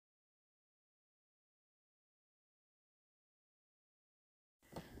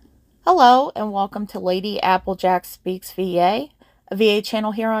Hello and welcome to Lady Applejack Speaks VA, a VA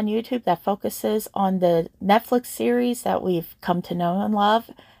channel here on YouTube that focuses on the Netflix series that we've come to know and love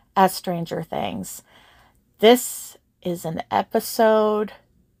as Stranger Things. This is an episode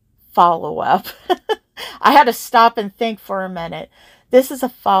follow-up. I had to stop and think for a minute. This is a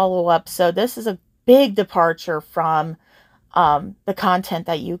follow-up, so this is a big departure from the content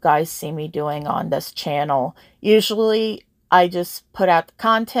that you guys see me doing on this channel. Usually I just put out the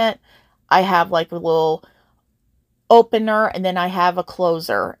content. I have like a little opener and then I have a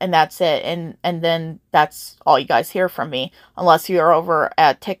closer and that's it. And then that's all you guys hear from me, unless you're over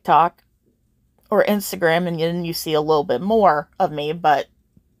at TikTok or Instagram and then you see a little bit more of me. But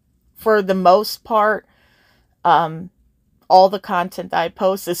for the most part, all the content that I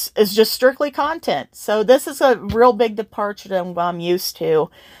post is just strictly content. So this is a real big departure than what I'm used to.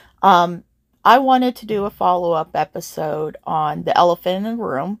 I wanted to do a follow-up episode on The Elephant in the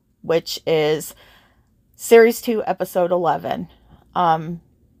Room, which is Series 2, Episode 11.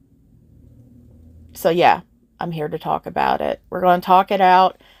 So yeah, I'm here to talk about it. We're going to talk it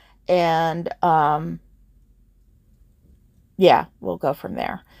out, and yeah, we'll go from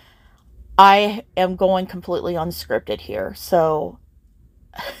there. I am going completely unscripted here, so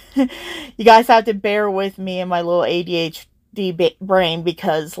you guys have to bear with me and my little ADHD brain,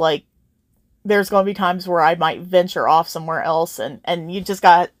 because like there's going to be times where I might venture off somewhere else, and you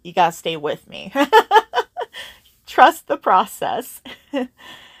gotta stay with me. Trust the process.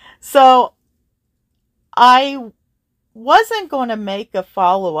 So I wasn't going to make a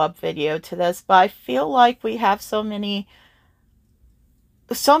follow-up video to this, but I feel like we have so many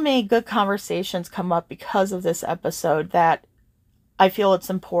good conversations come up because of this episode that I feel it's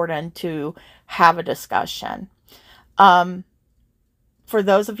important to have a discussion. For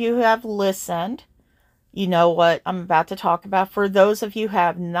those of you who have listened, you know what I'm about to talk about. For those of you who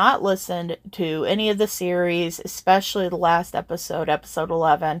have not listened to any of the series, especially the last episode, episode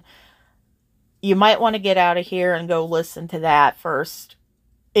 11, you might want to get out of here and go listen to that first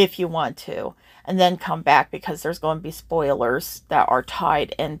if you want to, and then come back, because there's going to be spoilers that are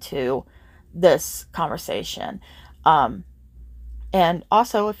tied into this conversation. And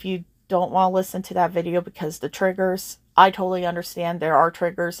also, if you don't want to listen to that video because the triggers, I totally understand. There are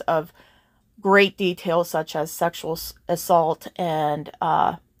triggers of great detail, such as sexual assault and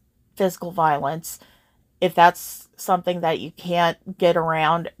physical violence. If that's something that you can't get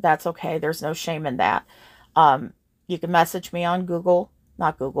around, that's okay. There's no shame in that. You can message me on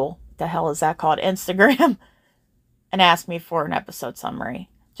not Google, the hell is that called? Instagram, and ask me for an episode summary.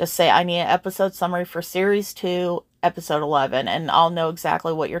 Just say, I need an episode summary for Series 2, Episode 11, and I'll know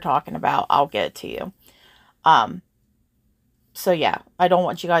exactly what you're talking about. I'll get it to you. So yeah, I don't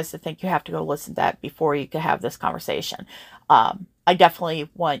want you guys to think you have to go listen to that before you can have this conversation. I definitely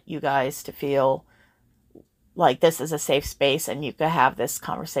want you guys to feel like this is a safe space and you can have this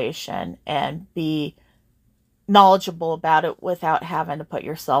conversation and be knowledgeable about it without having to put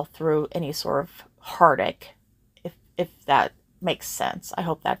yourself through any sort of heartache, if that makes sense. I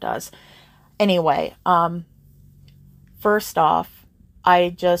hope that does. Anyway, first off,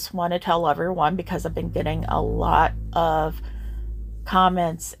 I just want to tell everyone, because I've been getting a lot of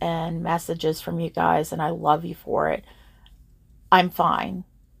comments and messages from you guys, and I love you for it. I'm fine.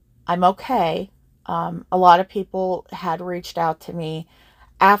 I'm okay. A lot of people had reached out to me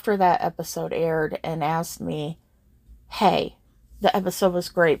after that episode aired and asked me, hey, the episode was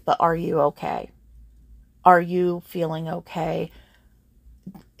great, but are you okay? Are you feeling okay?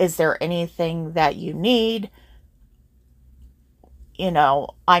 Is there anything that you need? You know,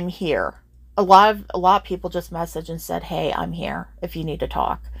 I'm here. A lot of people just messaged and said, hey, I'm here if you need to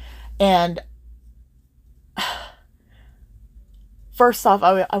talk. And first off,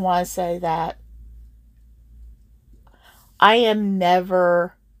 I want to say that I am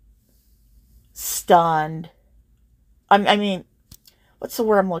never stunned. I mean, what's the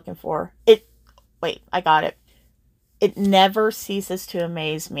word I'm looking for? Wait, I got it. It never ceases to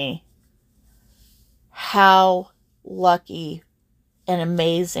amaze me how lucky and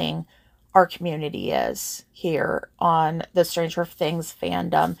amazing our community is here on the Stranger Things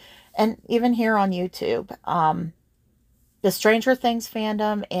fandom, and even here on YouTube. The Stranger Things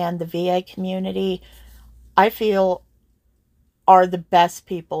fandom and the VA community, I feel, are the best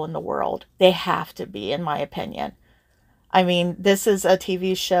people in the world. They have to be, in my opinion. I mean, this is a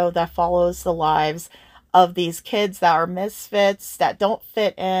TV show that follows the lives of these kids that are misfits, that don't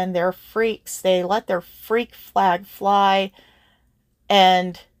fit in. They're freaks. They let their freak flag fly.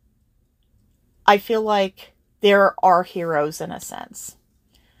 And I feel like they're our heroes in a sense.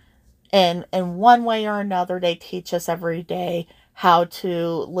 And in one way or another, they teach us every day how to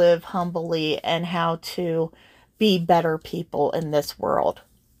live humbly and how to be better people in this world.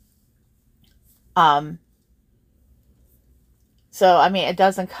 So, I mean, it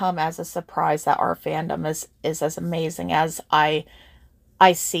doesn't come as a surprise that our fandom is as amazing as I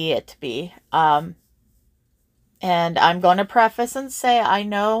see it to be. And I'm going to preface and say, I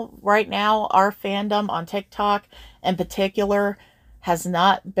know right now our fandom on TikTok in particular has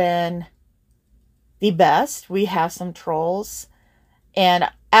not been the best. We have some trolls. And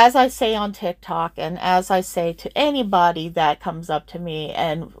as I say on TikTok, and as I say to anybody that comes up to me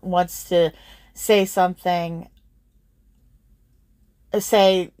and wants to say something,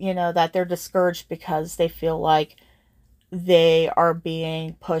 say, you know, that they're discouraged because they feel like they are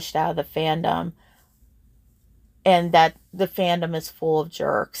being pushed out of the fandom and that the fandom is full of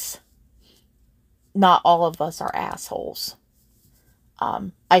jerks. Not all of us are assholes.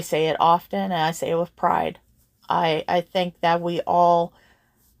 I say it often, and I say it with pride. I think that we all,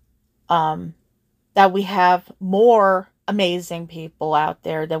 that we have more amazing people out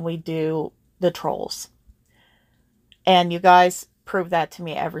there than we do the trolls. And you guys prove that to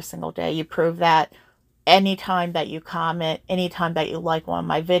me every single day. You prove that anytime that you comment, anytime that you like one of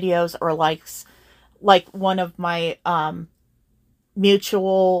my videos or like one of my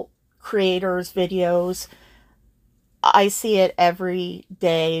mutual creators videos. I see it every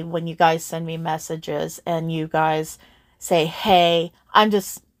day when you guys send me messages and you guys say, hey, I'm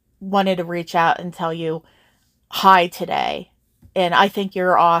just wanted to reach out and tell you hi today. And I think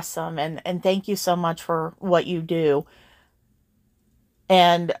you're awesome. And thank you so much for what you do.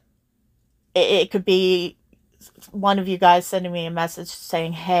 And it could be one of you guys sending me a message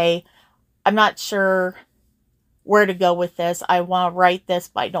saying, hey, I'm not sure where to go with this. I want to write this,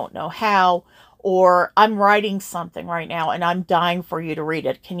 but I don't know how. Or I'm writing something right now and I'm dying for you to read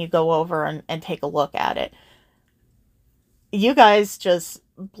it. Can you go over and take a look at it? You guys just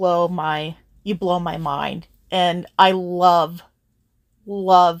blow my mind. And I love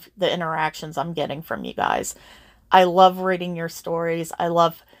the interactions I'm getting from you guys. I love reading your stories. I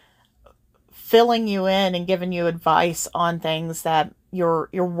love filling you in and giving you advice on things that you're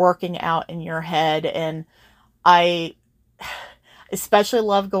working out in your head. And I especially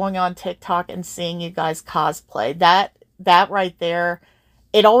love going on TikTok and seeing you guys cosplay. That right there,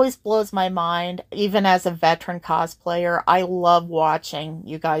 it always blows my mind. Even as a veteran cosplayer, I love watching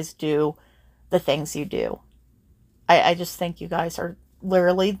you guys do the things you do. I just think you guys are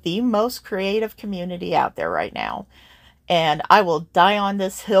literally the most creative community out there right now. And I will die on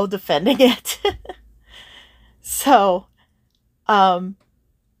this hill defending it. So,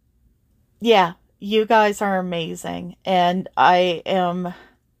 yeah, you guys are amazing. And I am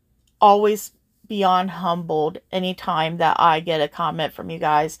always beyond humbled anytime that I get a comment from you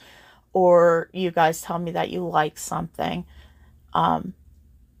guys or you guys tell me that you like something,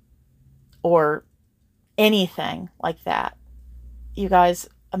 or anything like that. You guys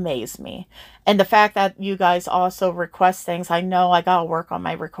amaze me. And the fact that you guys also request things, I know I gotta work on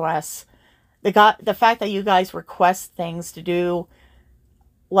my requests. The fact that you guys request things to do,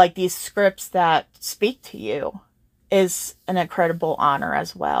 like these scripts that speak to you, is an incredible honor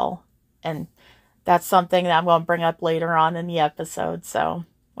as well. And that's something that I'm going to bring up later on in the episode. So,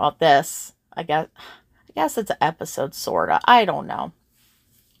 well, I guess it's an episode, sorta. I don't know.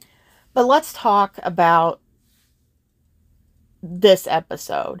 But let's talk about this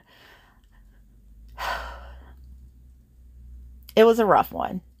episode. It was a rough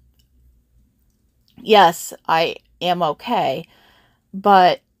one. Yes, I am okay,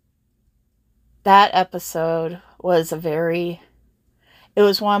 but that episode was it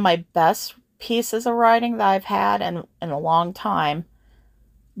was one of my best pieces of writing that I've had in a long time,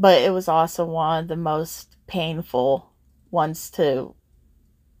 but it was also one of the most painful ones to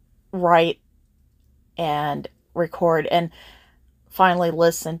write and record and finally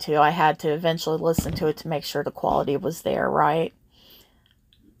listen to. I had to eventually listen to it to make sure the quality was there, right?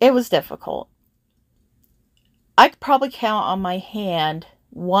 It was difficult. I could probably count on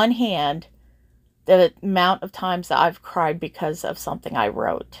one hand, the amount of times that I've cried because of something I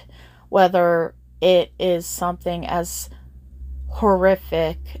wrote. Whether it is something as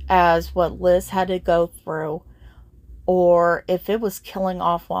horrific as what Liz had to go through, or if it was killing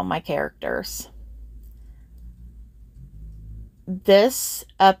off one of my characters. This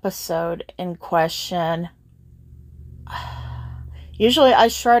episode in question, usually I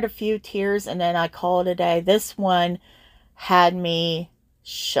shed a few tears and then I call it a day. This one had me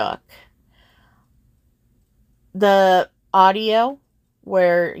shook. The audio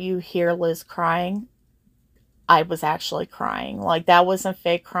where you hear Liz crying, I was actually crying. Like, that wasn't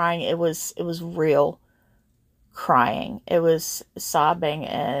fake crying. It was real crying. It was sobbing,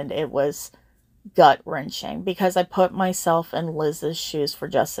 and it was gut-wrenching because I put myself in Liz's shoes for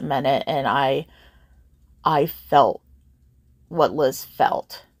just a minute, and I felt what Liz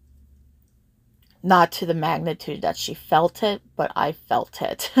felt. Not to the magnitude that she felt it, but I felt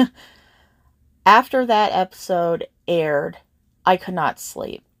it. After that episode aired, I could not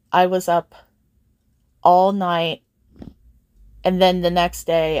sleep. I was up all night, and then the next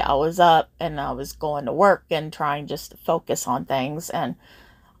day I was up and I was going to work and trying just to focus on things, and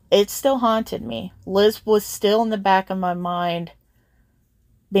it still haunted me. Liz was still in the back of my mind,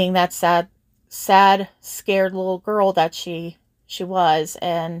 being that sad, scared little girl that she was,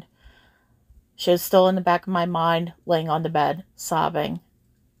 and she was still in the back of my mind, laying on the bed, sobbing,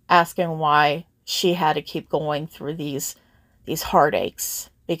 asking why she had to keep going through these heartaches,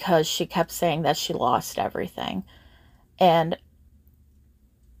 because she kept saying that she lost everything. And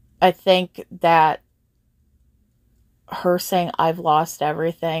I think that her saying I've lost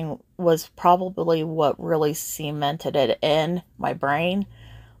everything was probably what really cemented it in my brain,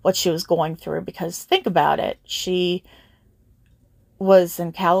 what she was going through. Because think about it. She was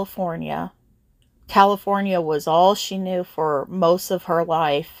in California. California was all she knew for most of her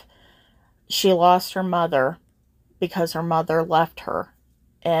life. She lost her mother because her mother left her,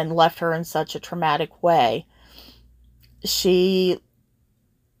 and left her in such a traumatic way. She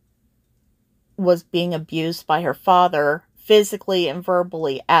was being abused by her father, physically and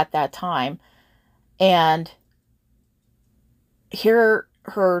verbally, at that time. And here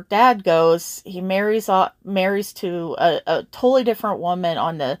her dad goes, he marries to a totally different woman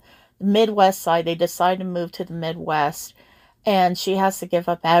on the Midwest side. They decide to move to the Midwest, and she has to give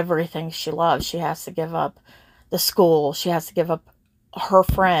up everything she loves. She has to give up the school. She has to give up her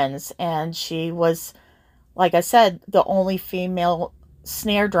friends. And she was, like I said, the only female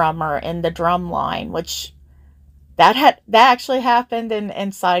snare drummer in the drum line, which that actually happened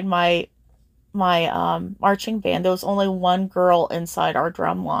inside my marching band. There was only one girl inside our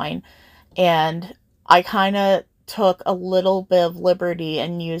drum line, and I kind of took a little bit of liberty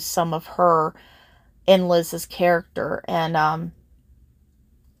and used some of her in Liz's character. And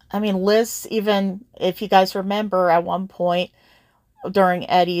I mean, Liz, even if you guys remember, at one point during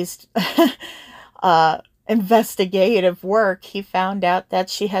Eddie's investigative work, he found out that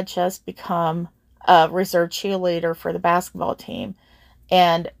she had just become a reserve cheerleader for the basketball team.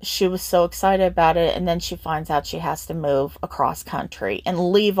 And she was so excited about it. And then she finds out she has to move across country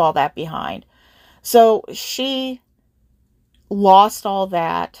and leave all that behind. So she lost all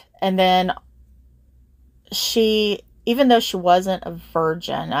that. And then she, even though she wasn't a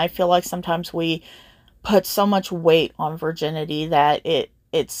virgin, I feel like sometimes we put so much weight on virginity that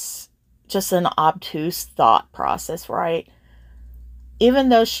it's just an obtuse thought process, right? Even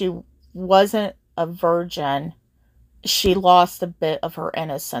though she wasn't a virgin, she lost a bit of her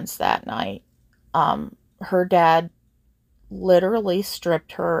innocence that night. Her dad literally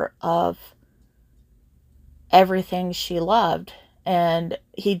stripped her of everything she loved, and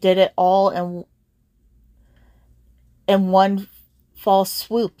he did it all in one false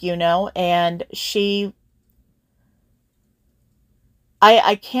swoop, you know. And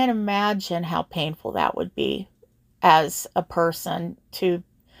I can't imagine how painful that would be as a person, to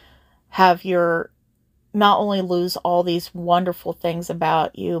have your, not only lose all these wonderful things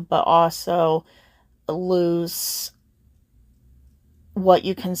about you, but also lose what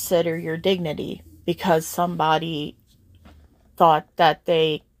you consider your dignity, because somebody thought that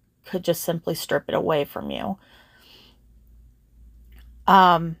they could just simply strip it away from you.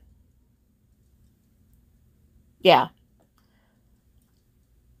 Yeah.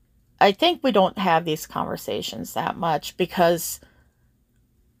 I think we don't have these conversations that much because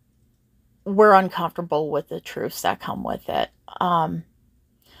we're uncomfortable with the truths that come with it.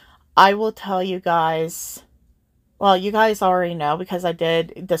 I will tell you guys, well, you guys already know because I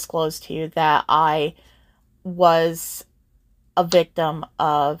did disclose to you that I was a victim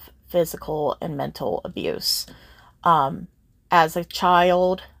of physical and mental abuse. As a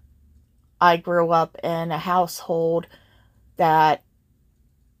child, I grew up in a household that,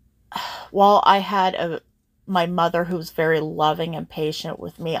 while I had my mother who was very loving and patient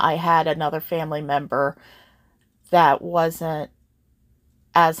with me, I had another family member that wasn't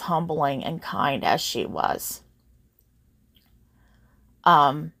as humbling and kind as she was.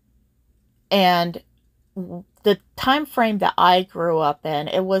 And the time frame that I grew up in,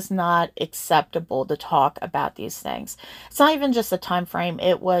 it was not acceptable to talk about these things. It's not even just the time frame,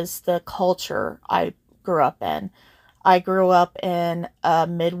 it was the culture I grew up in. I grew up in a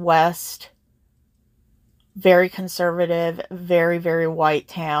Midwest, very conservative, very, very white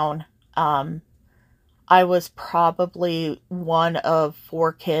town. I was probably one of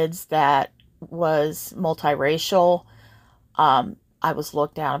 4 kids that was multiracial. I was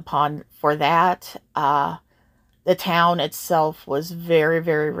looked down upon for that. The town itself was very,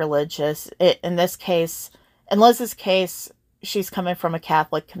 very religious. In this case, in Liz's case, she's coming from a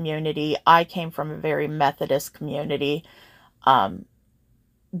Catholic community. I came from a very Methodist community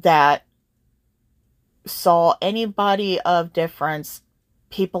that saw anybody of difference,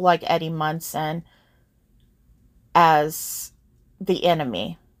 people like Eddie Munson, as the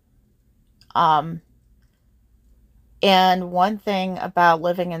enemy. And one thing about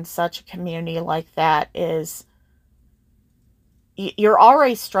living in such a community like that is you're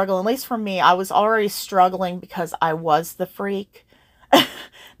already struggling. At least for me, I was already struggling because I was the freak.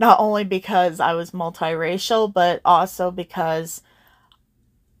 Not only because I was multiracial, but also because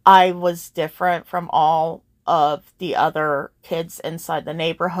I was different from all of the other kids inside the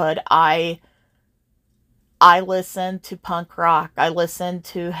neighborhood. I listened to punk rock. I listened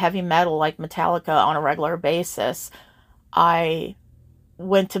to heavy metal like Metallica on a regular basis. I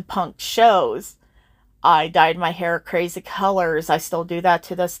went to punk shows. I dyed my hair crazy colors. I still do that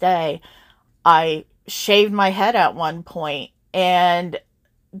to this day. I shaved my head at one point and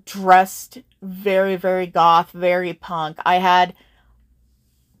dressed very, very goth, very punk. I had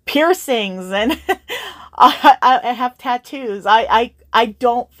piercings and I have tattoos. I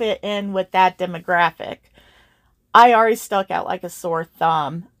don't fit in with that demographic. I already stuck out like a sore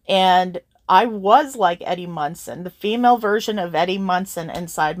thumb. And I was like Eddie Munson, the female version of Eddie Munson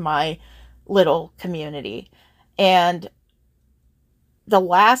inside my little community. And the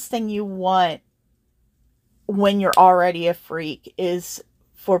last thing you want when you're already a freak is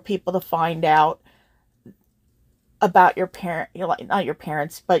for people to find out about your parent, you're like, not your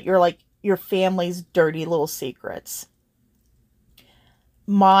parents, but you're like your family's dirty little secrets.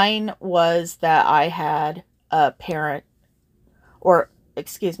 Mine was that I had a parent, or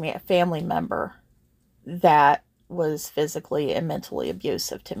excuse me, a family member that was physically and mentally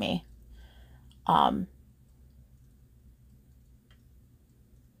abusive to me. I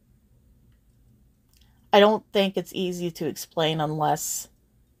don't think it's easy to explain unless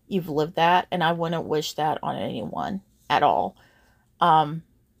you've lived that, and I wouldn't wish that on anyone at all. I'm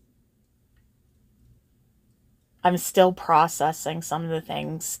still processing some of the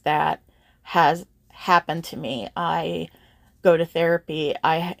things that has happened to me. I go to therapy.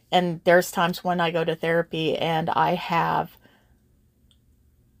 And there's times when I go to therapy and I have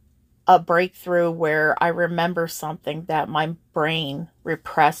a breakthrough where I remember something that my brain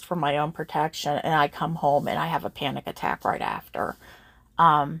repressed for my own protection, and I come home and I have a panic attack right after.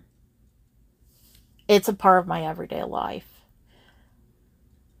 It's a part of my everyday life.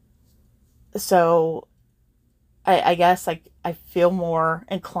 So I guess I feel more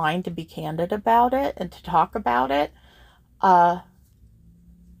inclined to be candid about it and to talk about it.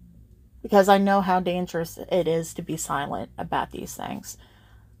 Because I know how dangerous it is to be silent about these things.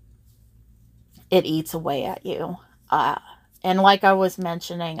 It eats away at you. And like I was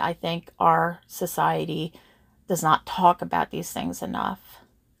mentioning, I think our society does not talk about these things enough.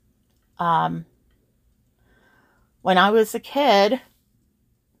 When I was a kid,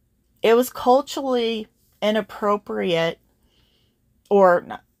 it was culturally inappropriate, or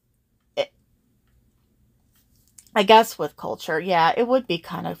I guess with culture, yeah, it would be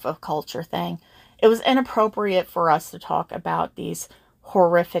kind of a culture thing. It was inappropriate for us to talk about these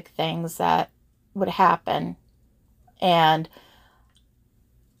horrific things that would happen. And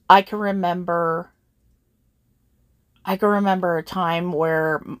I can remember a time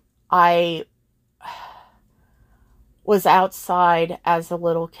where I was outside as a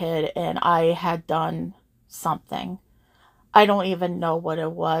little kid and I had done something. I don't even know what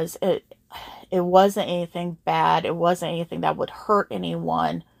it was. It wasn't anything bad. It wasn't anything that would hurt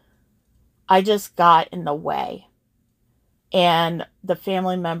anyone. I just got in the way. And the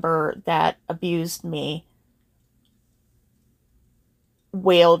family member that abused me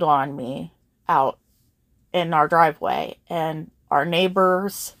wailed on me out in our driveway. And our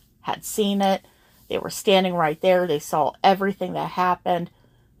neighbors had seen it. They were standing right there. They saw everything that happened.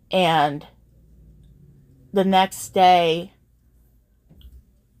 And the next day,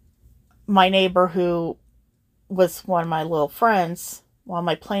 my neighbor, who was one of my little friends, one of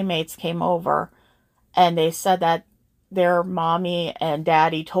my playmates, came over, and they said that their mommy and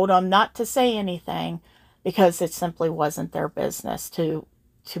daddy told them not to say anything because it simply wasn't their business to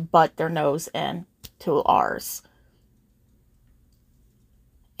butt their nose in to ours.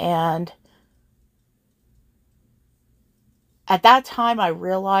 And at that time, I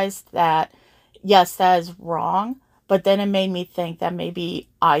realized that, yes, that is wrong, but then it made me think that maybe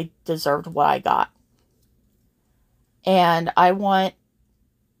I deserved what I got. And I want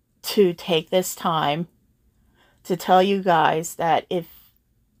to take this time to tell you guys that if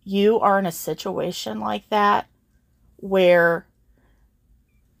you are in a situation like that, where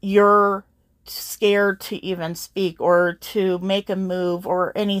you're scared to even speak or to make a move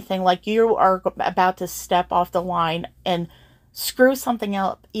or anything, like you are about to step off the line and screw something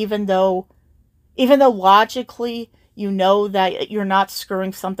up, even though logically you know that you're not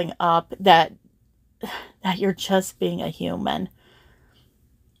screwing something up, that you're just being a human.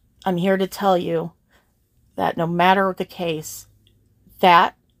 I'm here to tell you that no matter the case,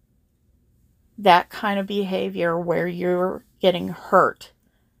 that kind of behavior where you're getting hurt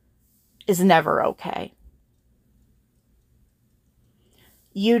is never okay.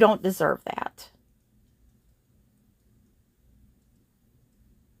 You don't deserve that.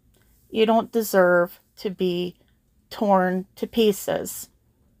 You don't deserve to be torn to pieces.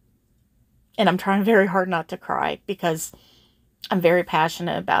 And I'm trying very hard not to cry because I'm very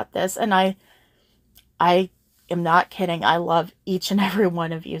passionate about this. And I am not kidding. I love each and every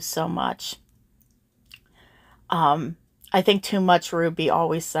one of you so much. I think Too Much Ruby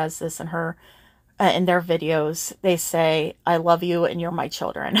always says this in her in their videos. They say, I love you and you're my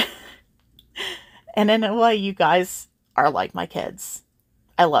children. And in a way, you guys are like my kids.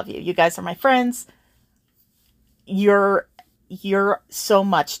 I love you. You guys are my friends. You're so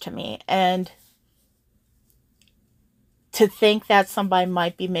much to me. And to think that somebody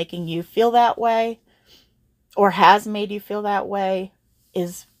might be making you feel that way or has made you feel that way,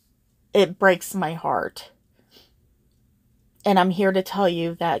 it breaks my heart. And I'm here to tell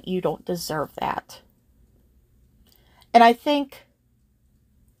you that you don't deserve that. And I think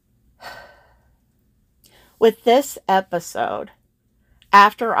with this episode,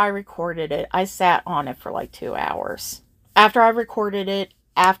 after I recorded it, I sat on it for like 2 hours. After I recorded it,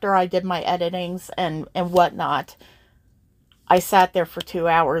 after I did my editings and whatnot, I sat there for 2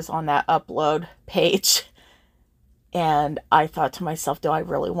 hours on that upload page. And I thought to myself, do I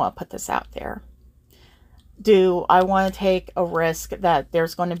really want to put this out there? Do I want to take a risk that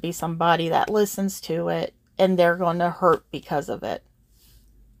there's going to be somebody that listens to it and they're going to hurt because of it?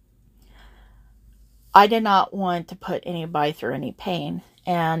 I did not want to put anybody through any pain.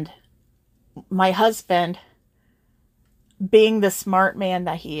 And my husband, being the smart man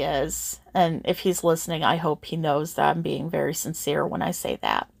that he is, and if he's listening, I hope he knows that I'm being very sincere when I say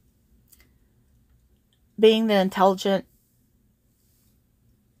that. Being the intelligent,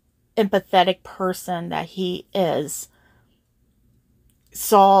 empathetic person that he is,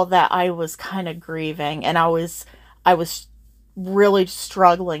 saw that I was kind of grieving and I was really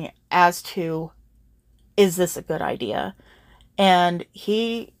struggling as to, is this a good idea? And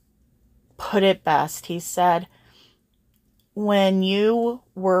he put it best. He said, when you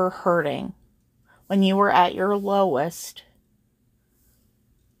were hurting, when you were at your lowest,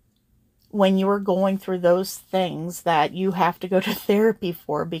 when you were going through those things that you have to go to therapy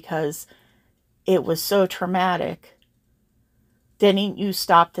for because it was so traumatic, didn't you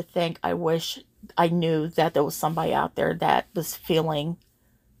stop to think, I wish I knew that there was somebody out there that was feeling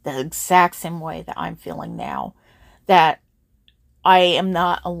the exact same way that I'm feeling now, that I am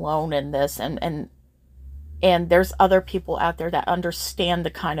not alone in this, and there's other people out there that understand the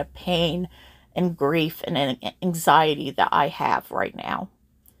kind of pain and grief and anxiety that I have right now.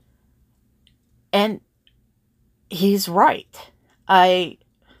 And he's right.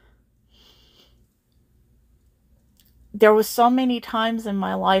 There was so many times in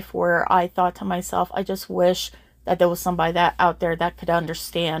my life where I thought to myself, I just wish that there was somebody that out there that could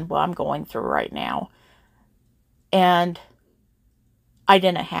understand what I'm going through right now. And I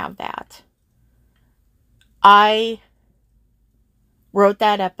didn't have that. I wrote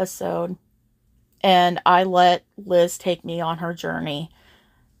that episode and I let Liz take me on her journey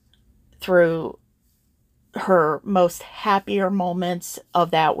through her most happier moments of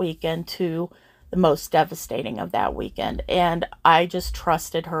that weekend to the most devastating of that weekend. And I just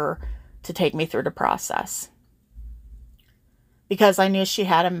trusted her to take me through the process. Because I knew she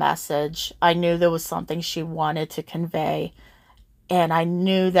had a message. I knew there was something she wanted to convey. And I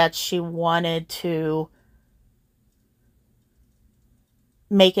knew that she wanted to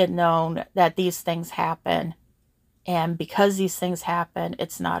make it known that these things happen. And because these things happen,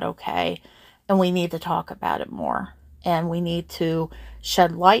 it's not okay. And we need to talk about it more. And we need to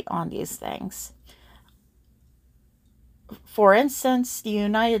shed light on these things. For instance, the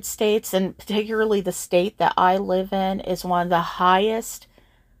United States, and particularly the state that I live in, is one of the highest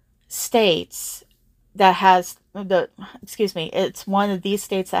states that has it's one of these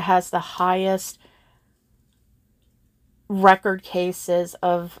states that has the highest record cases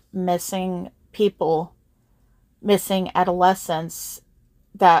of missing people missing adolescents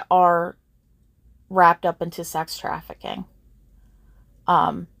that are wrapped up into sex trafficking.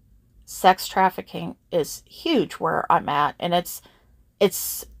 Sex trafficking is huge where I'm at, and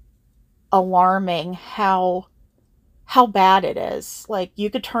it's alarming how bad it is. Like, you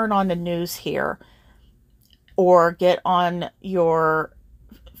could turn on the news here or get on your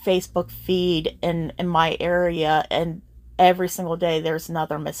Facebook feed in my area, and every single day there's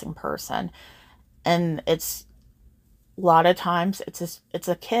another missing person. And it's a lot of times it's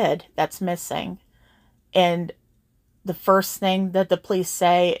a kid that's missing. And the first thing that the police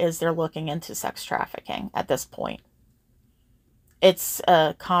say is they're looking into sex trafficking at this point. It's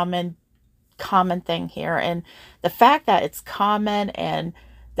a common thing here. And the fact that it's common and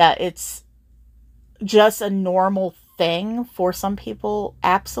that it's just a normal thing for some people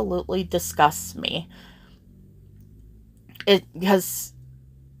absolutely disgusts me. Because,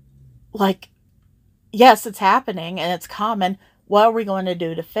 like, yes, it's happening and it's common. What are we going to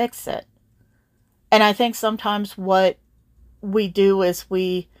do to fix it? And I think sometimes what we do is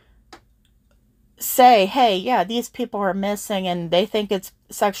we say, hey, yeah, these people are missing and they think it's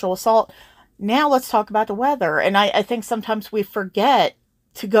sexual assault. Now let's talk about the weather. And I think sometimes we forget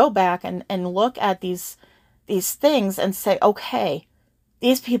to go back and look at these things and say, okay,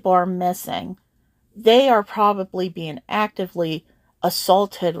 these people are missing. They are probably being actively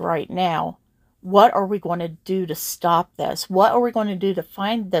assaulted right now. What are we going to do to stop this? What are we going to do to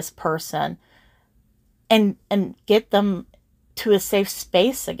find this person and get them to a safe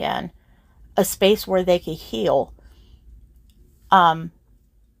space again? A space where they can heal. And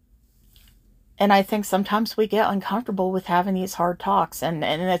I think sometimes we get uncomfortable with having these hard talks, and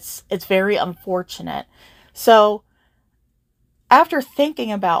it's very unfortunate. So after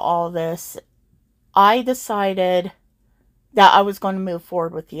thinking about all this, I decided that I was going to move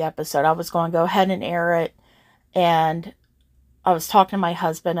forward with the episode. I was going to go ahead and air it. And I was talking to my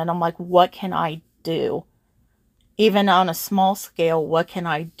husband, and I'm like, what can I do? Even on a small scale, what can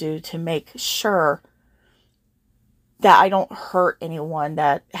I do to make sure that I don't hurt anyone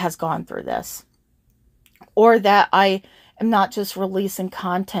that has gone through this? Or that I am not just releasing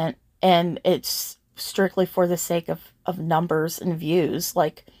content and it's strictly for the sake of numbers and views.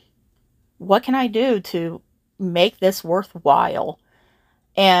 Like, what can I do to make this worthwhile?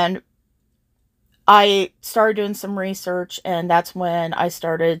 And I started doing some research, and that's when I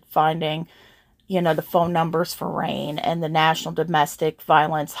started finding, the phone numbers for RAINN and the National Domestic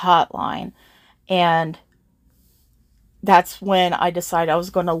Violence Hotline. And that's when I decided I was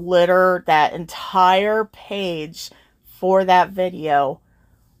going to litter that entire page for that video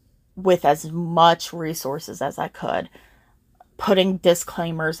with as much resources as I could. Putting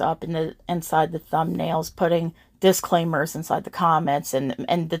disclaimers up inside the thumbnails, putting disclaimers inside the comments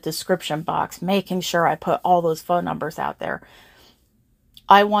and the description box, making sure I put all those phone numbers out there.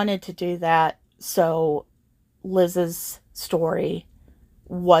 I wanted to do that so Liz's story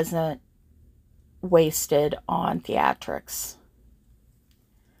wasn't wasted on theatrics.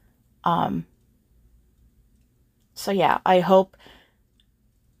 So yeah, I hope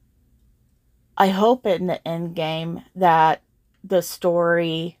in the end game that the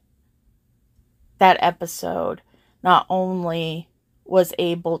story, that episode, not only was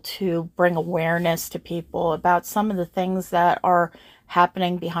able to bring awareness to people about some of the things that are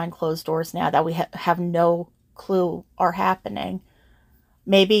happening behind closed doors now that we have no clue are happening.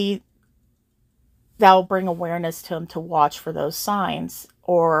 Maybe that'll bring awareness to them to watch for those signs.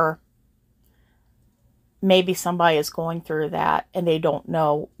 Or maybe somebody is going through that and they don't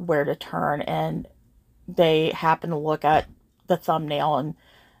know where to turn, and they happen to look at the thumbnail and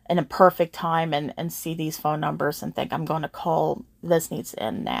in a perfect time and see these phone numbers and think, I'm going to call, this needs to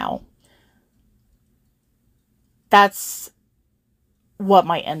end now. That's what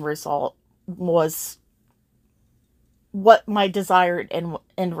my end result was, what my desired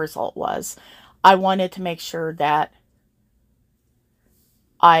end result was. I wanted to make sure that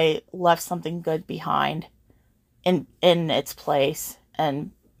I left something good behind in its place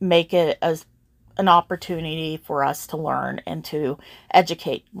and make it as an opportunity for us to learn and to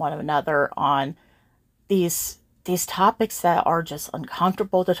educate one another on these topics that are just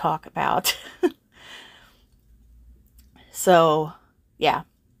uncomfortable to talk about. So, yeah,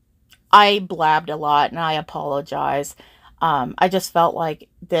 I blabbed a lot and I apologize. I just felt like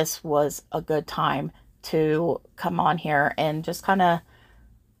this was a good time to come on here and just kind of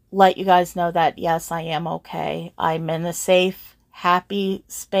let you guys know that, yes, I am okay. I'm in a safe, happy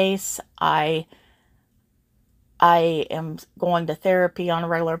space. I am going to therapy on a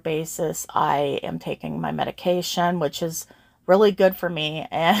regular basis. I am taking my medication, which is really good for me.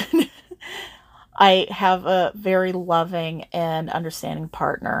 And I have a very loving and understanding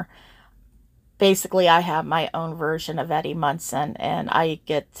partner. Basically, I have my own version of Eddie Munson, and I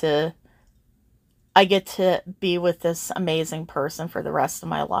get to be with this amazing person for the rest of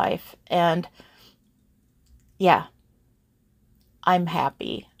my life. And yeah, I'm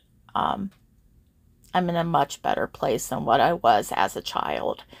happy. Um, I'm in a much better place than what I was as a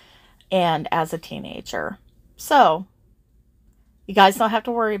child and as a teenager. So, you guys don't have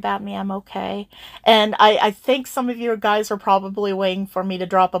to worry about me. I'm okay. And I think some of you guys are probably waiting for me to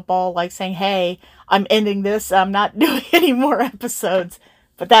drop a ball, like saying, hey, I'm ending this. I'm not doing any more episodes.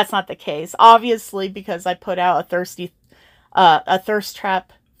 But that's not the case. Obviously, because I put out a thirst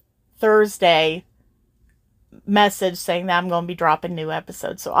trap Thursday message saying that I'm going to be dropping new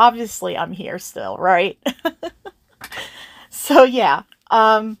episodes. So obviously I'm here still, right? So yeah.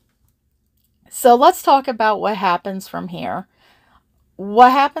 So let's talk about what happens from here.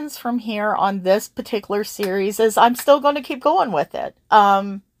 What happens from here on this particular series is I'm still going to keep going with it.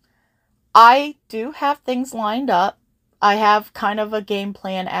 I do have things lined up. I have kind of a game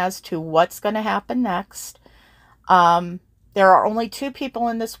plan as to what's going to happen next. There are only two people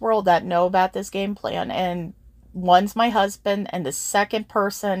in this world that know about this game plan, and one's my husband, and the second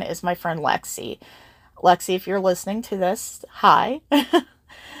person is my friend Lexi. Lexi, if you're listening to this, hi.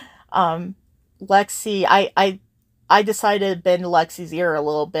 Lexi, I decided to bend Lexi's ear a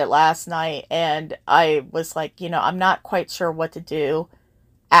little bit last night, and I was like, I'm not quite sure what to do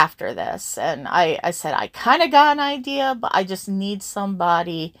after this. And I said, I kind of got an idea, but I just need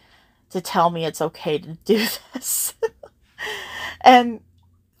somebody to tell me it's okay to do this. And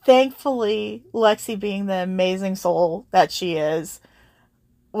thankfully, Lexi, being the amazing soul that she is,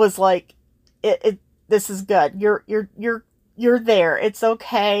 was like, this is good. You're there. It's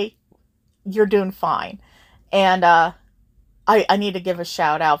okay. You're doing fine. And I need to give a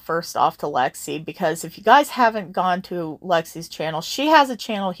shout out first off to Lexi, because if you guys haven't gone to Lexi's channel, she has a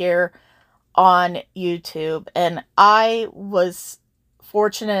channel here on YouTube, and I was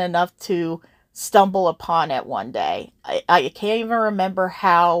fortunate enough to stumble upon it one day. I can't even remember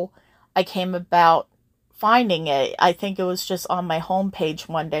how I came about finding it. I think it was just on my homepage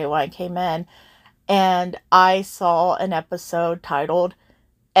one day when I came in, and I saw an episode titled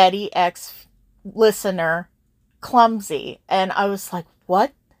Eddie X Listener Clumsy, and I was like,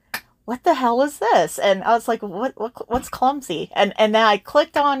 what the hell is this? And I was like, what's clumsy? And then I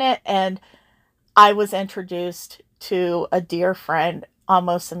clicked on it, and I was introduced to a dear friend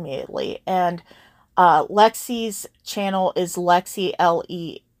almost immediately. And Lexi's channel is Lexi,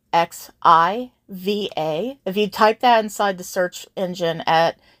 LexiVA. If you type that inside the search engine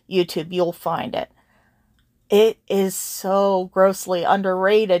at YouTube, you'll find it. It is so grossly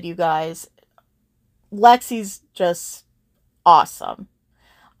underrated, you guys. Lexi's just awesome.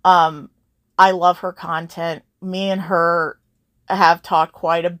 I love her content. Me and her have talked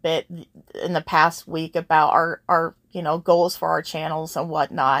quite a bit in the past week about our goals for our channels and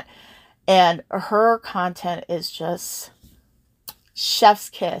whatnot. And her content is just chef's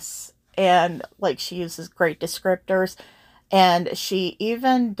kiss. And like, she uses great descriptors. And she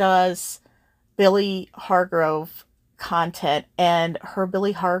even does Billy Hargrove content. And her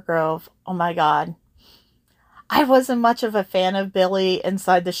Billy Hargrove, oh my God. I wasn't much of a fan of Billy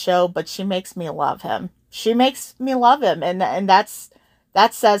inside the show, but she makes me love him. She makes me love him, and that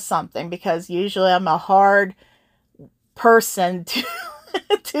says something, because usually I'm a hard person to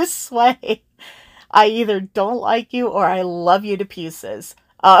to sway. I either don't like you or I love you to pieces.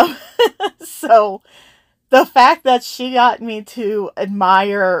 So the fact that she got me to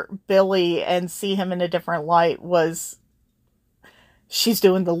admire Billy and see him in a different light was, she's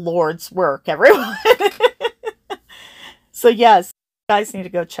doing the Lord's work, everyone. So yes, you guys need to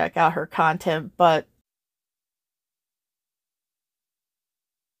go check out her content, but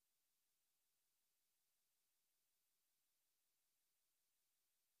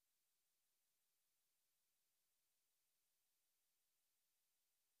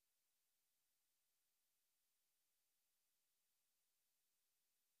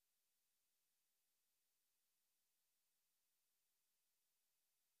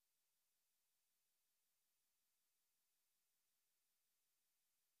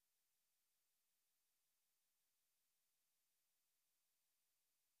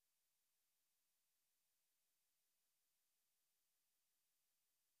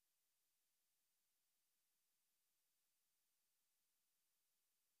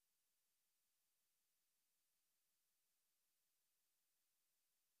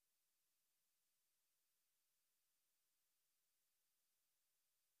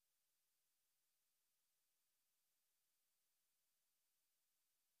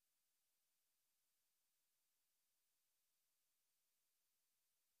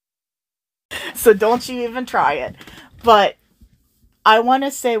So don't you even try it. But I want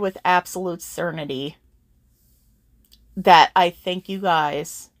to say with absolute certainty that I think you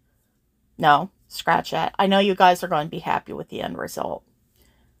guys, no, scratch that. I know you guys are going to be happy with the end result.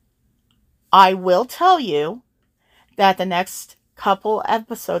 I will tell you that the next couple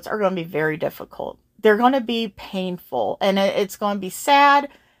episodes are going to be very difficult. They're going to be painful, and it's going to be sad,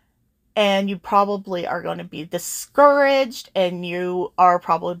 and you probably are going to be discouraged, and you are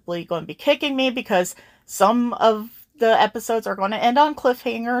probably going to be kicking me because some of the episodes are going to end on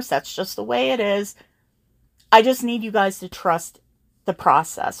cliffhangers. That's just the way it is. I just need you guys to trust the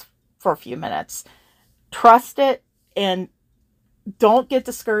process for a few minutes. Trust it, and don't get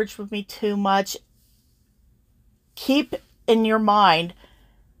discouraged with me too much. Keep in your mind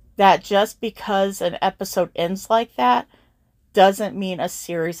that just because an episode ends like that doesn't mean a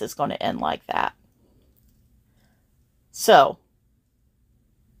series is going to end like that. So,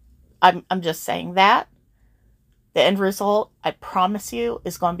 I'm just saying that. The end result, I promise you,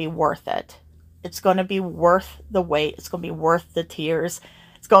 is going to be worth it. It's going to be worth the wait. It's going to be worth the tears.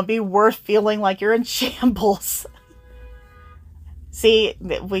 It's going to be worth feeling like you're in shambles. See,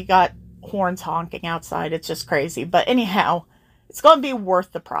 we got horns honking outside. It's just crazy. But anyhow, it's going to be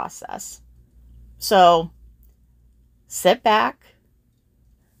worth the process. So, sit back.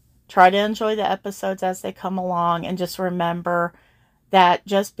 Try to enjoy the episodes as they come along. And just remember that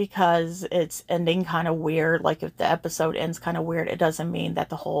just because it's ending kind of weird, like if the episode ends kind of weird, it doesn't mean that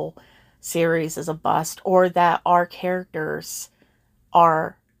the whole series is a bust, or that our characters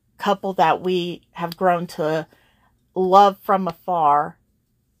are a couple that we have grown to love from afar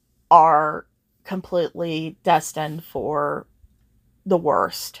are completely destined for the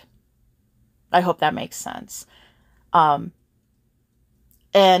worst. I hope that makes sense. And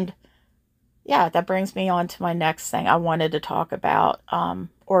yeah, that brings me on to my next thing I wanted to talk about,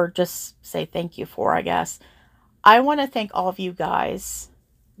 or just say thank you for, I guess. I want to thank all of you guys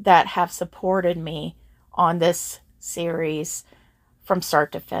that have supported me on this series from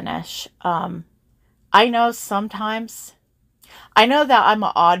start to finish. I know sometimes, I know that I'm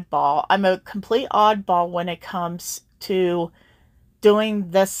an oddball. I'm a complete oddball when it comes to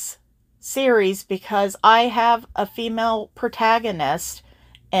doing this series because I have a female protagonist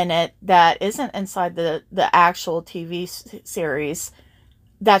in it that isn't inside the actual TV series,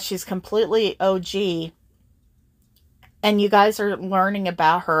 that she's completely OG. And you guys are learning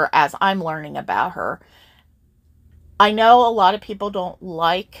about her as I'm learning about her. I know a lot of people don't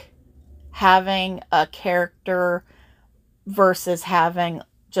like having a character versus having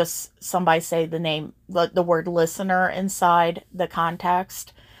just somebody say the name, the word listener inside the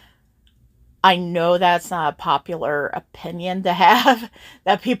context. I know that's not a popular opinion to have,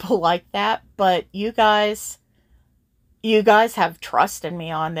 that people like that, but you guys have trust in me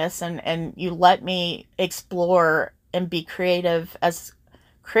on this, and you let me explore and be creative as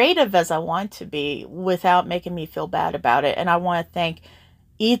I want to be without making me feel bad about it. And I want to thank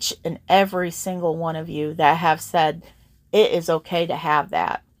each and every single one of you that have said it is okay to have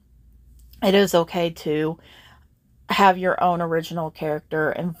that. It is okay to have your own original character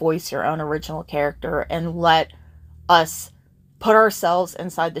and voice your own original character and let us put ourselves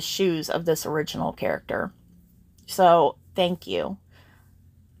inside the shoes of this original character. So thank you.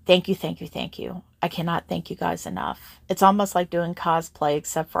 Thank you, thank you, thank you. I cannot thank you guys enough. It's almost like doing cosplay,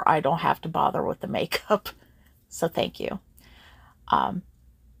 except for I don't have to bother with the makeup. So thank you.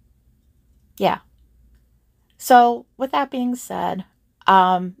 Yeah. So with that being said,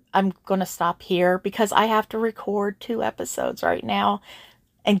 I'm going to stop here because I have to record 2 episodes right now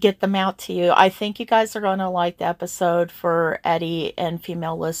and get them out to you. I think you guys are going to like the episode for Eddie and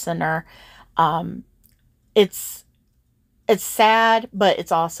female listener. It's sad, but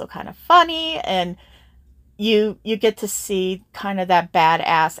it's also kind of funny, and you get to see kind of that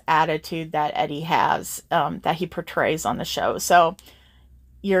badass attitude that Eddie has, that he portrays on the show. So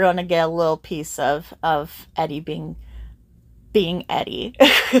you're going to get a little piece of Eddie being Eddie.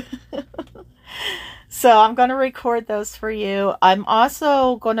 So I'm going to record those for you. I'm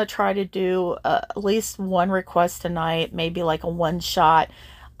also going to try to do at least one request tonight, maybe like a one-shot.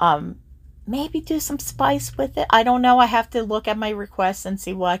 Maybe do some spice with it. I don't know. I have to look at my requests and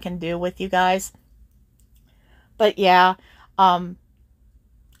see what I can do with you guys. But yeah,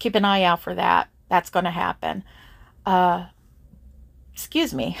 keep an eye out for that. That's going to happen.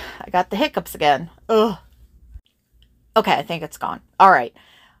 Excuse me. I got the hiccups again. Ugh. Okay, I think it's gone. All right.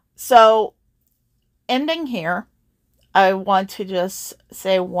 So, ending here, I want to just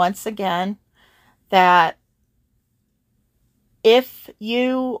say once again that if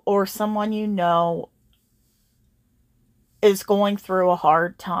you or someone you know is going through a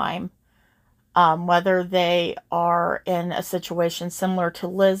hard time, whether they are in a situation similar to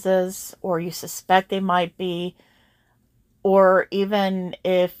Liz's, or you suspect they might be, or even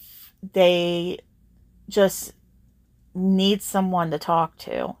if they just need someone to talk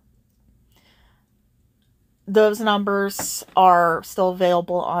to. Those numbers are still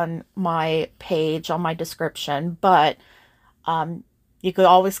available on my page, on my description, but you could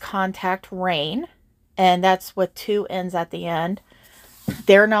always contact Rain, and that's with 2 N's at the end.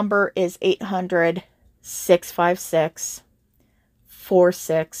 Their number is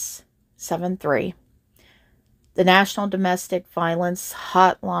 800-656-4673. The National Domestic Violence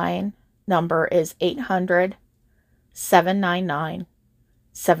Hotline number is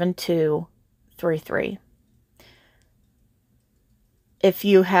 800-799-7233. If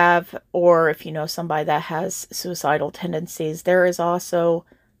you have, or if you know somebody that has suicidal tendencies, there is also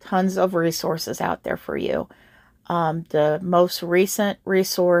tons of resources out there for you. The most recent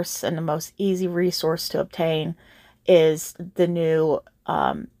resource and the most easy resource to obtain is the new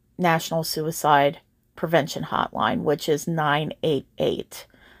National Suicide Prevention Hotline, which is 988.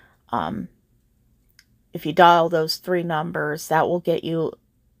 If you dial those 3 numbers, that will get you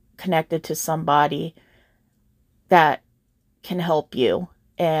connected to somebody that can help you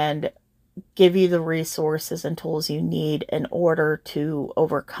and give you the resources and tools you need in order to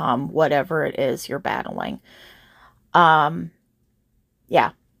overcome whatever it is you're battling.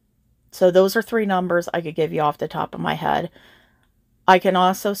 Yeah. So those are 3 numbers I could give you off the top of my head. I can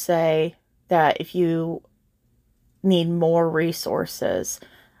also say that if you need more resources,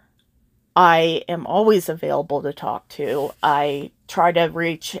 I am always available to talk to. I try to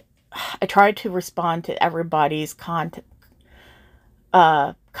respond to everybody's comments /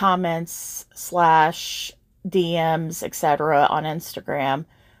 DMs, etc. on Instagram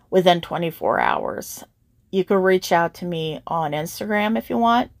within 24 hours. You can reach out to me on Instagram if you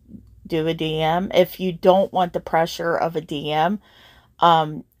want. Do a DM. If you don't want the pressure of a DM,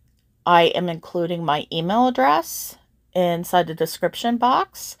 I am including my email address inside the description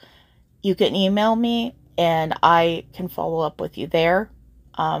box. You can email me and I can follow up with you there.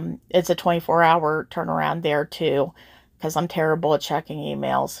 It's a 24-hour turnaround there too, because I'm terrible at checking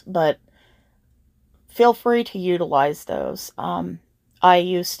emails, but feel free to utilize those. I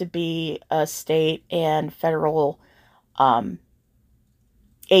used to be a state and federal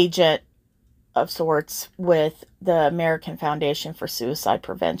agent of sorts with the American Foundation for Suicide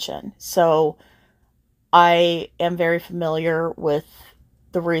Prevention. So I am very familiar with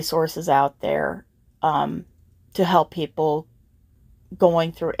the resources out there to help people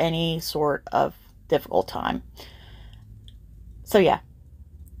going through any sort of difficult time. So yeah,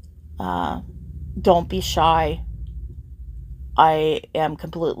 don't be shy. I am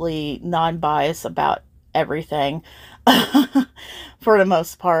completely non-biased about everything for the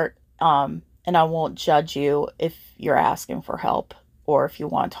most part. And I won't judge you if you're asking for help or if you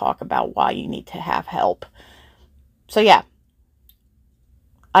want to talk about why you need to have help. So yeah,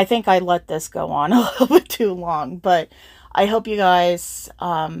 I think I let this go on a little bit too long, but I hope you guys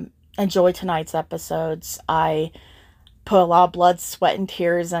enjoy tonight's episodes. I put a lot of blood, sweat, and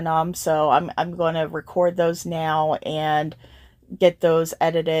tears in them, so I'm going to record those now and get those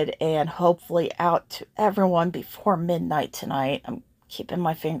edited and hopefully out to everyone before midnight tonight. I'm keeping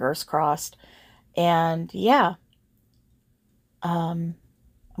my fingers crossed. And yeah, I'm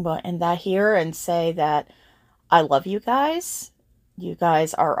going to end that here and say that I love you guys. You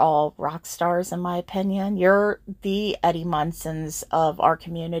guys are all rock stars in my opinion. You're the Eddie Munsons of our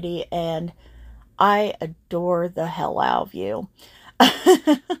community, and I adore the hell out of you.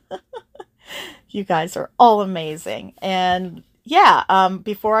 You guys are all amazing. And yeah,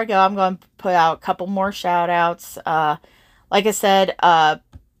 before I go, I'm going to put out a couple more shout outs. Like I said,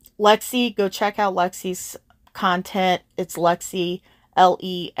 Lexi, go check out Lexi's content. It's Lexi,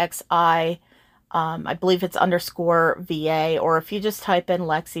 Lexi. I believe it's _VA, or if you just type in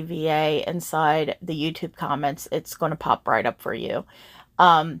Lexi VA inside the YouTube comments, it's going to pop right up for you.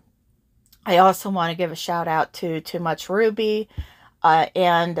 I also want to give a shout out to Too Much Ruby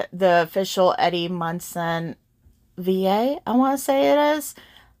and the official Eddie Munson VA, I want to say it is.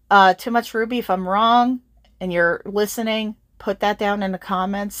 Too Much Ruby, if I'm wrong and you're listening, put that down in the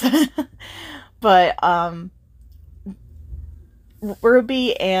comments. But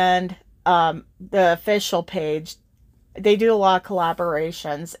Ruby and the official page, they do a lot of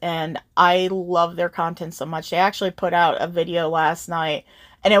collaborations, and I love their content so much. They actually put out a video last night,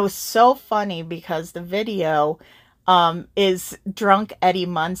 and it was so funny because the video is drunk Eddie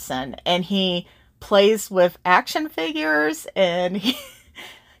Munson, and he plays with action figures, and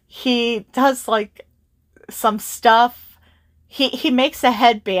he does like some stuff. he makes a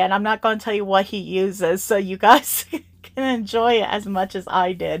headband. I'm not going to tell you what he uses, so you guys can enjoy it as much as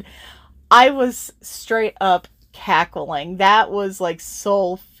I did. I was straight up cackling. That was like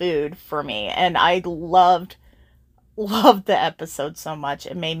soul food for me, and I loved the episode so much.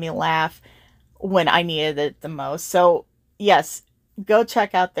 It made me laugh when I needed it the most. So, yes, go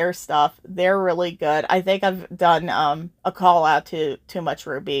check out their stuff. They're really good. I think I've done a call out to Too Much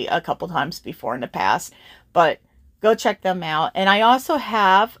Ruby a couple times before in the past, but go check them out. And I also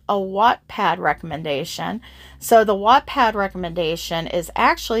have a Wattpad recommendation. So the Wattpad recommendation is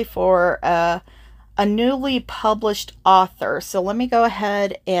actually for a newly published author. So let me go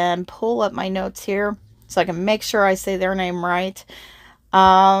ahead and pull up my notes here so I can make sure I say their name right.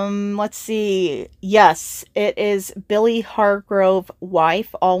 Let's see. Yes, it is Billy Hargrove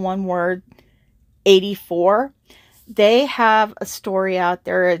wife, all one word, 84. They have a story out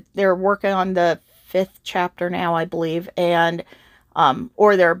there. They're working on the 5th chapter now, I believe, and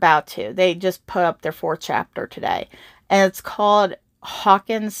or they're about to. They just put up their 4th chapter today, and it's called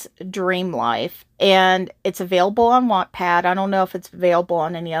Hawkins' Dream Life, and it's available on Wattpad. I don't know if it's available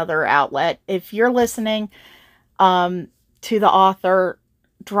on any other outlet. If you're listening to the author,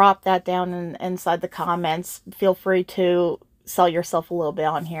 drop that down inside the comments. Feel free to sell yourself a little bit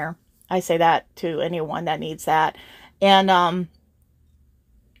on here. I say that to anyone that needs that. And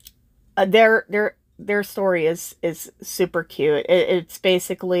their story is super cute. It's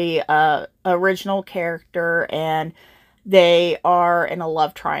basically a original character, and they are in a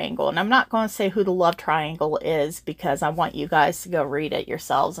love triangle. And I'm not going to say who the love triangle is because I want you guys to go read it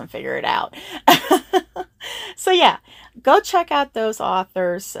yourselves and figure it out. So yeah, go check out those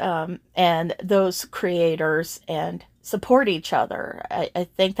authors and those creators and support each other. I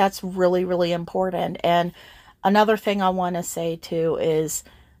think that's really, really important. And another thing I want to say too is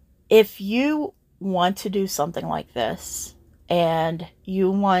if you want to do something like this and you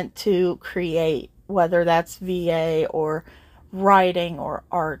want to create, whether that's VA or writing or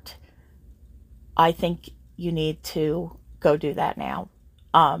art, I think you need to go do that now.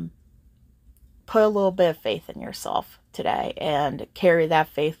 Put a little bit of faith in yourself today and carry that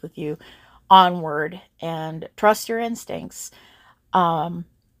faith with you onward and trust your instincts. When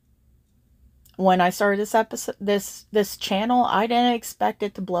I started this episode, this channel, I didn't expect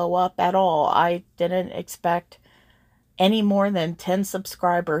it to blow up at all. I didn't expect any more than 10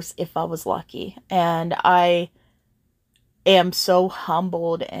 subscribers if I was lucky. And I am so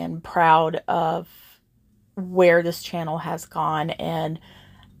humbled and proud of where this channel has gone, and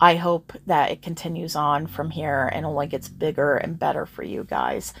I hope that it continues on from here and only gets bigger and better for you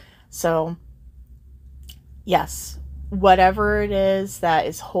guys. So, yes, whatever it is that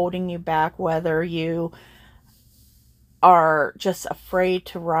is holding you back, whether you are just afraid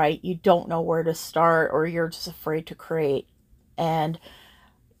to write, you don't know where to start, or you're just afraid to create,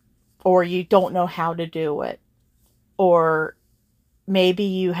 or you don't know how to do it, or maybe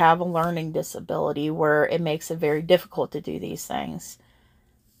you have a learning disability where it makes it very difficult to do these things.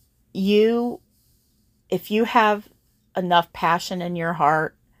 If you have enough passion in your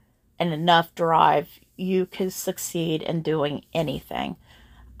heart and enough drive, you can succeed in doing anything.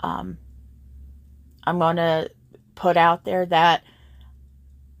 I'm going to put out there that,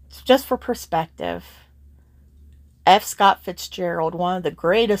 just for perspective, F. Scott Fitzgerald, one of the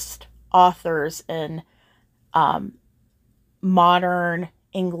greatest authors in modern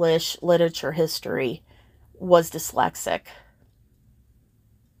English literature history, was dyslexic.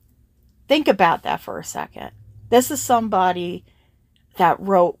 Think about that for a second. This is somebody that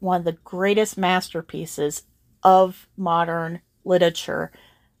wrote one of the greatest masterpieces of modern literature,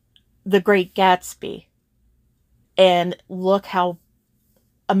 The Great Gatsby. And look how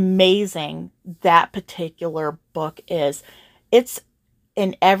amazing that particular book is. It's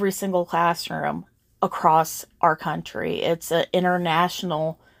in every single classroom across our country. It's an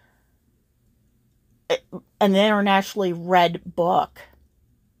internationally read book.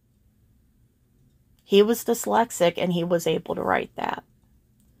 He was dyslexic and he was able to write that.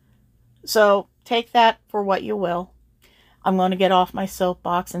 So take that for what you will. I'm going to get off my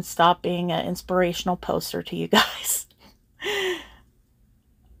soapbox and stop being an inspirational poster to you guys.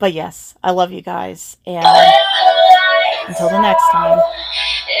 But yes, I love you guys. And until the next time,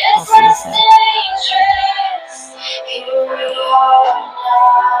 I'll see you soon.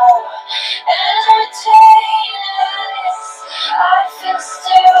 I feel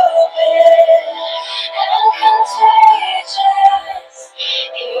stupid and contagious.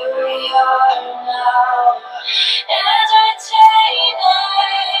 Here we are now, entertainers.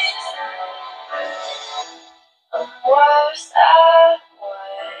 I'm worse at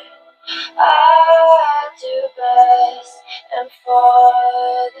what I do best, and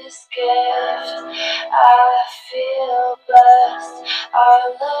this gift. I feel blessed. Our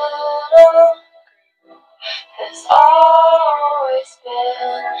little has always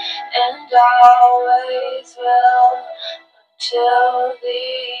been and always will till the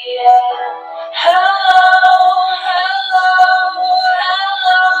end. Hello, hello,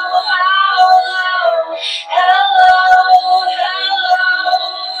 hello, hello, hello, hello,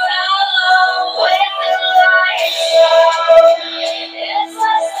 hello. With the lights out, it's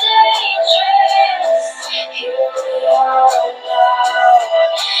less dangerous. Here we are now,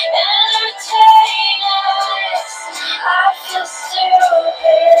 entertain us. I feel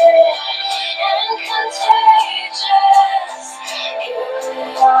stupid and contagious. Here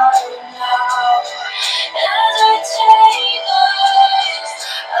we are now, entertain us.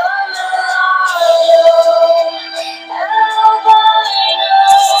 I'm alive, albino,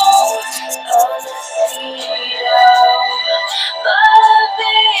 a mosquito, my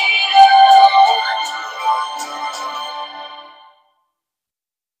libido.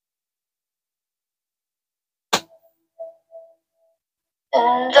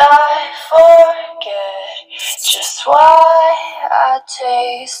 And I forget just why I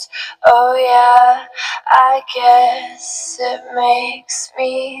taste. Oh yeah, I guess it makes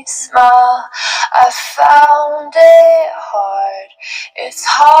me smile. I found it hard, it's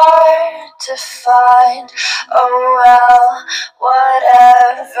hard to find. Oh well,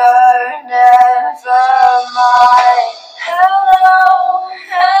 whatever, never mind. Hello,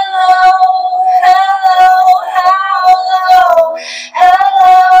 hello,